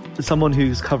fake. As someone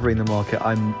who's covering the market,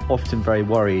 I'm often very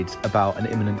worried about an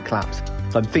imminent collapse.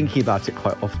 So I'm thinking about it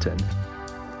quite often.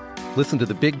 Listen to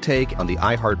The Big Take on the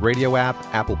iHeartRadio app,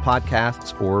 Apple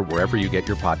Podcasts, or wherever you get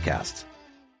your podcasts.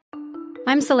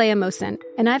 I'm Saleha Mohsen,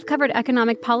 and I've covered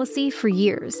economic policy for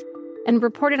years and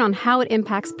reported on how it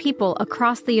impacts people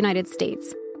across the United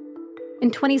States. In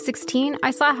 2016,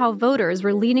 I saw how voters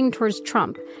were leaning towards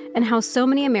Trump and how so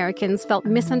many Americans felt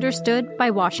misunderstood by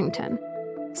Washington.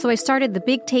 So I started The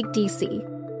Big Take DC.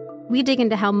 We dig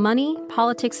into how money,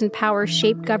 politics, and power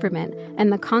shape government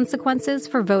and the consequences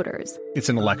for voters. It's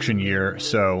an election year,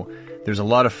 so there's a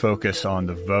lot of focus on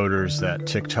the voters that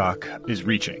TikTok is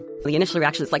reaching. The initial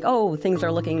reaction is like, oh, things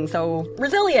are looking so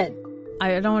resilient.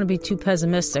 I don't want to be too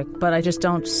pessimistic, but I just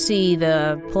don't see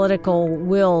the political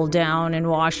will down in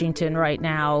Washington right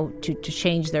now to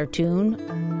change their tune.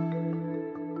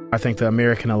 I think the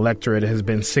American electorate has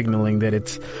been signaling that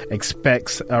it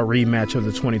expects a rematch of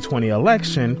the 2020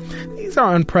 election. These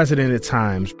are unprecedented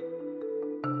times.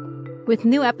 With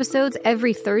new episodes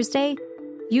every Thursday,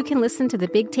 you can listen to The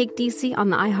Big Take DC on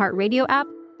the iHeartRadio app,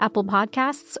 Apple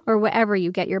Podcasts, or wherever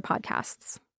you get your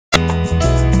podcasts.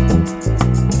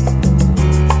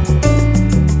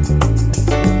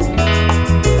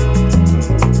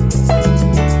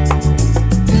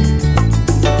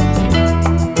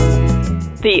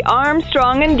 The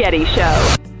Armstrong and Getty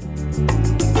Show.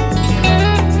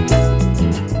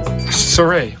 So,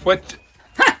 Ray, what?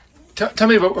 Tell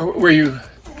me about where you.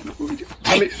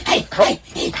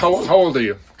 How old are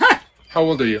you? How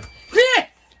old are you?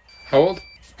 How old?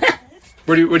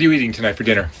 What are you eating tonight for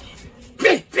dinner?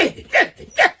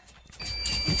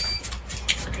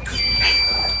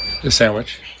 A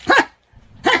sandwich.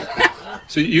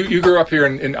 So you grew up here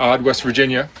in Odd, West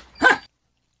Virginia.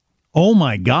 Oh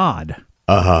my God.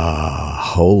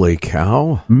 Holy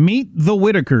cow. Meet the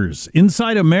Whitakers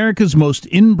inside America's most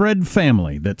inbred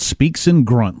family that speaks in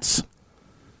grunts.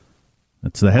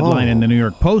 That's the headline in the New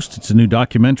York Post. It's a new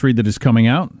documentary that is coming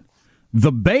out.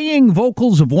 The baying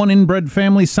vocals of one inbred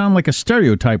family sound like a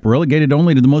stereotype relegated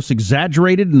only to the most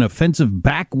exaggerated and offensive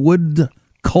backwood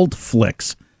cult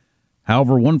flicks.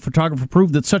 However, one photographer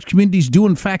proved that such communities do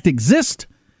in fact exist.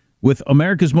 With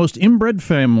America's Most Inbred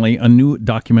Family, a new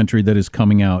documentary that is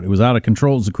coming out. It was out of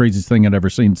control. It's the craziest thing I'd ever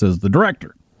seen, says the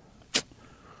director.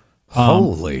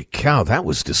 Holy cow, that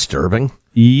was disturbing.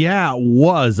 Yeah, it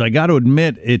was. I got to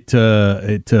admit,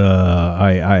 I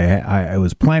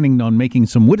was planning on making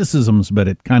some witticisms, but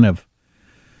it kind of...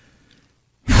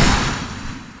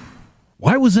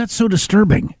 Why was that so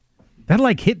disturbing? That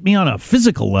hit me on a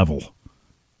physical level.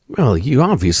 Well, you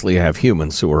obviously have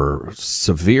humans who are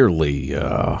severely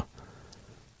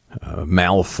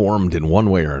malformed in one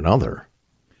way or another.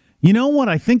 You know what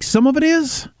I think some of it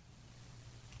is?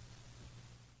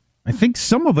 I think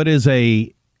some of it is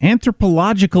a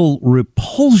anthropological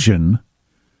repulsion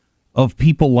of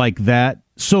people like that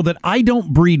so that I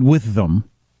don't breed with them.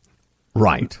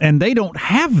 Right. And they don't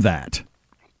have that.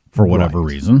 for whatever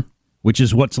reason, which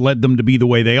is what's led them to be the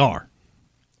way they are.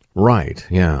 Right,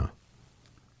 yeah.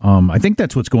 I think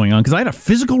that's what's going on, because I had a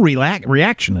physical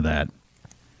reaction to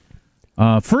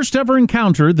that. First ever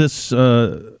encounter, this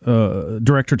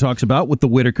director talks about, with the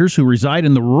Whitakers, who reside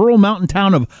in the rural mountain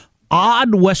town of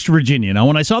Odd, West Virginia. Now,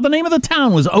 when I saw the name of the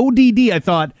town was ODD, I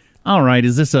thought, all right,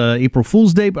 is this a April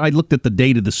Fool's Day? I looked at the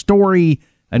date of the story.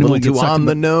 I didn't want to get sucked on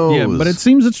the nose. Yeah, but it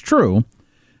seems it's true.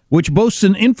 Which boasts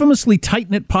an infamously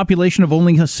tight-knit population of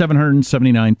only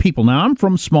 779 people. Now, I'm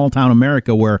from small-town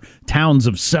America, where towns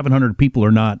of 700 people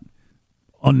are not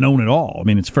unknown at all. I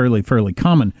mean, it's fairly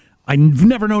common. I've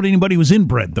never known anybody who's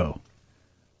inbred, though.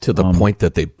 To the point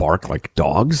that they bark like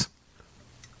dogs?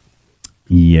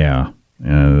 Yeah.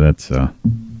 That's...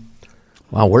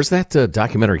 Wow, where's that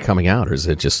documentary coming out? Or is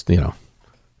it just,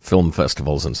 film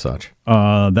festivals and such?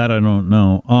 That I don't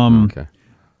know. Okay.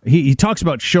 He talks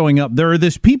about showing up. There are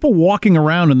these people walking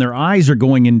around and their eyes are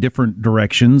going in different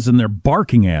directions and they're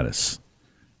barking at us,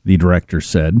 the director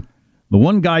said. The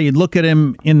one guy, you'd look at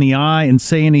him in the eye and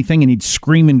say anything and he'd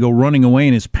scream and go running away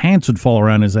and his pants would fall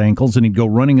around his ankles and he'd go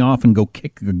running off and go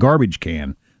kick a garbage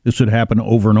can. This would happen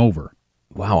over and over.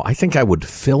 Wow, I think I would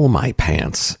fill my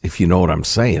pants, if you know what I'm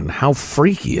saying. How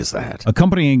freaky is that?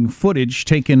 Accompanying footage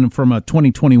taken from a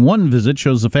 2021 visit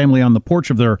shows the family on the porch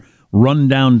of their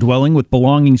run-down dwelling with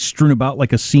belongings strewn about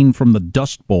like a scene from the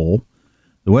Dust Bowl.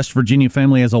 The West Virginia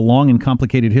family has a long and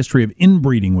complicated history of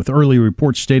inbreeding, with early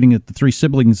reports stating that the three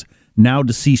siblings, now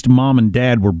deceased mom and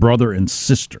dad, were brother and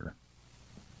sister.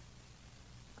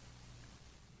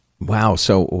 Wow,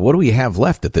 so what do we have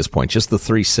left at this point? Just the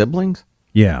three siblings?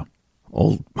 Yeah.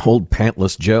 Old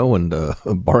Pantless Joe and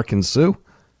Barkin' Sue?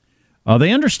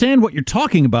 They understand what you're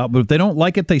talking about, but if they don't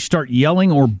like it, they start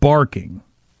yelling or barking.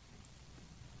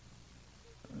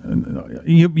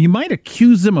 You might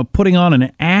accuse them of putting on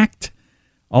an act,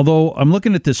 although I'm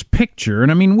looking at this picture, and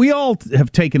I mean, we all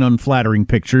have taken unflattering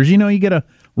pictures. You get a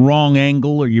wrong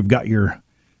angle or you've got your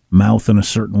mouth in a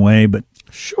certain way, but...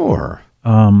 Sure.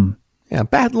 Yeah,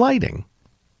 bad lighting.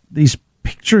 These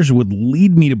pictures would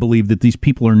lead me to believe that these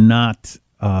people are not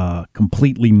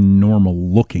completely normal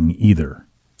looking either.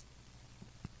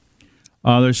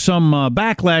 There's some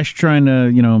backlash trying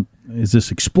to, is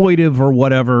this exploitive or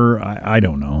whatever? I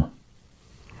don't know.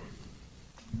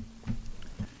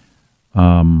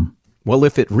 Well,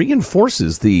 if it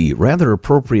reinforces the rather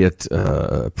appropriate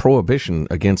prohibition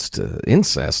against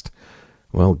incest,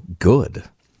 well, good.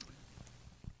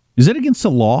 Is it against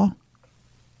the law?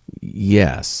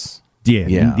 Yes.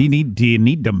 Yeah. Do you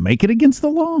need to make it against the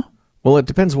law? Well, it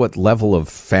depends what level of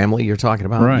family you're talking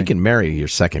about. Right. You can marry your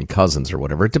second cousins or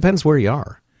whatever. It depends where you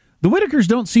are. The Whitakers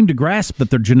don't seem to grasp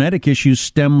that their genetic issues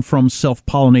stem from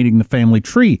self-pollinating the family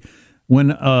tree. When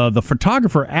the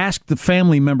photographer asked the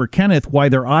family member Kenneth why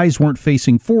their eyes weren't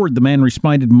facing forward, the man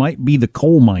responded, might be the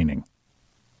coal mining.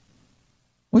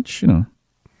 Which,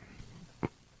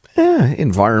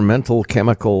 environmental,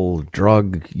 chemical,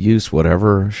 drug use,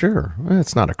 whatever. Sure.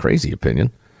 It's not a crazy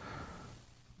opinion.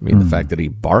 I mean, the fact that he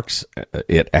barks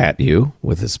it at you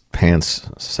with his pants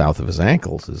south of his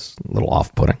ankles is a little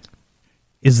off-putting.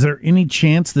 Is there any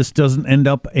chance this doesn't end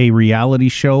up a reality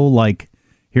show like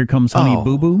Here Comes Honey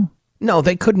Boo Boo? No,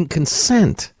 they couldn't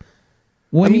consent.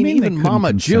 What do you mean even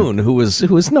Mama June, who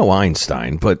was no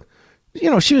Einstein, but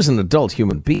she was an adult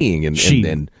human being and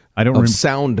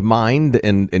sound mind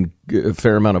and a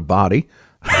fair amount of body.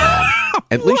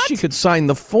 At least she could sign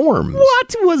the forms.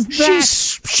 What was that?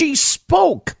 She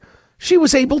spoke. She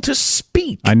was able to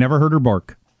speak. I never heard her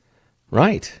bark.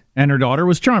 Right. And her daughter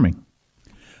was charming.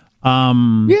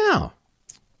 Yeah.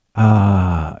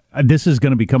 This is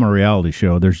going to become a reality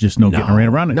show. There's just no getting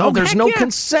around it. No, there's no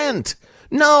consent.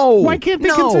 No. Why can't they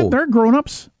consent? They're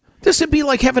grown-ups. This would be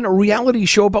like having a reality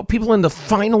show about people in the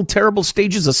final terrible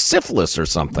stages of syphilis or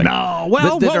something. No,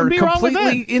 well, that what are would be wrong with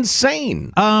completely that?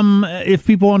 insane. If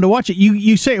people wanted to watch it,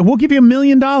 you say, we'll give you $1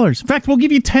 million. In fact, we'll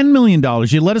give you $10 million.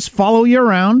 You let us follow you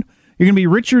around. You're going to be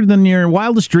richer than your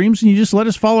wildest dreams, and you just let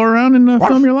us follow around and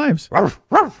film your lives.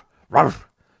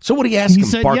 So what do you ask He him?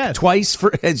 said Bark yes. twice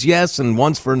as yes and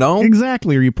once for no?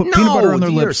 Exactly, or you put peanut butter on their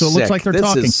lips so it looks like they're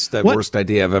talking. This is the worst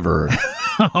idea I've ever heard.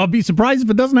 I'll be surprised if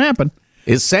it doesn't happen.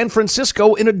 Is San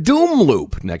Francisco in a doom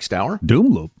loop next hour? Doom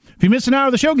loop. If you miss an hour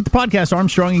of the show, get the podcast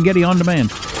Armstrong and Getty on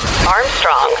demand.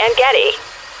 Armstrong and Getty.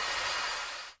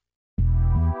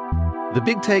 The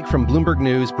Big Take from Bloomberg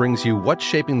News brings you what's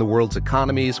shaping the world's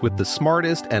economies with the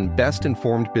smartest and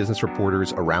best-informed business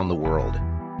reporters around the world.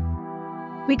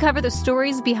 We cover the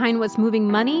stories behind what's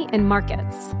moving money and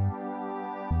markets,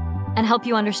 and help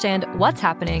you understand what's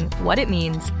happening, what it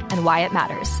means, and why it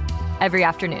matters every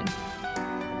afternoon.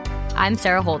 I'm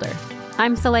Sarah Holder.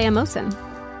 I'm Saleha Mohsin.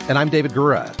 And I'm David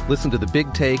Gura. Listen to The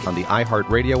Big Take on the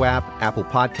iHeartRadio app, Apple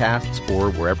Podcasts, or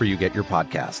wherever you get your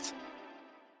podcasts.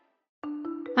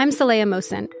 I'm Saleha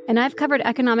Mohsin, and I've covered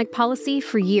economic policy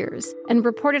for years and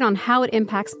reported on how it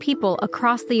impacts people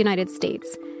across the United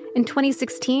States. In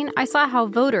 2016, I saw how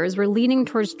voters were leaning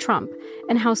towards Trump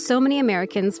and how so many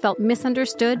Americans felt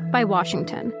misunderstood by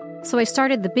Washington. So I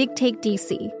started The Big Take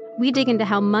DC. We dig into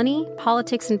how money,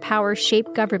 politics, and power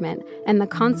shape government and the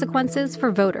consequences for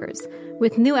voters.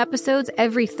 With new episodes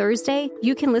every Thursday,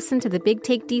 you can listen to The Big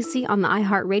Take DC on the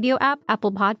iHeartRadio app,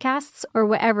 Apple Podcasts, or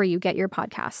wherever you get your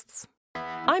podcasts.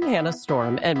 I'm Hannah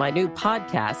Storm, and my new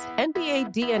podcast,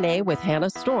 NBA DNA with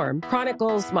Hannah Storm,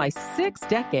 chronicles my 6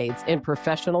 decades in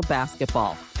professional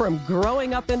basketball. From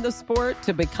growing up in the sport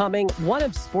to becoming one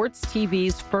of sports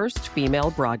TV's first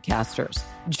female broadcasters.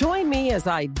 Join me as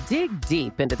I dig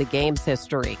deep into the game's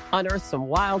history, unearth some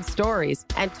wild stories,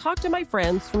 and talk to my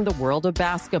friends from the world of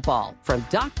basketball, from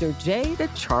Dr. J to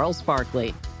Charles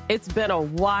Barkley. It's been a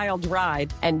wild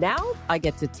ride, and now I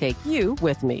get to take you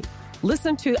with me.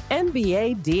 Listen to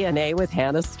NBA DNA with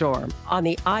Hannah Storm on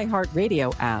the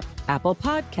iHeartRadio app, Apple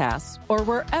Podcasts, or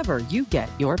wherever you get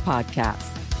your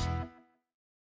podcasts.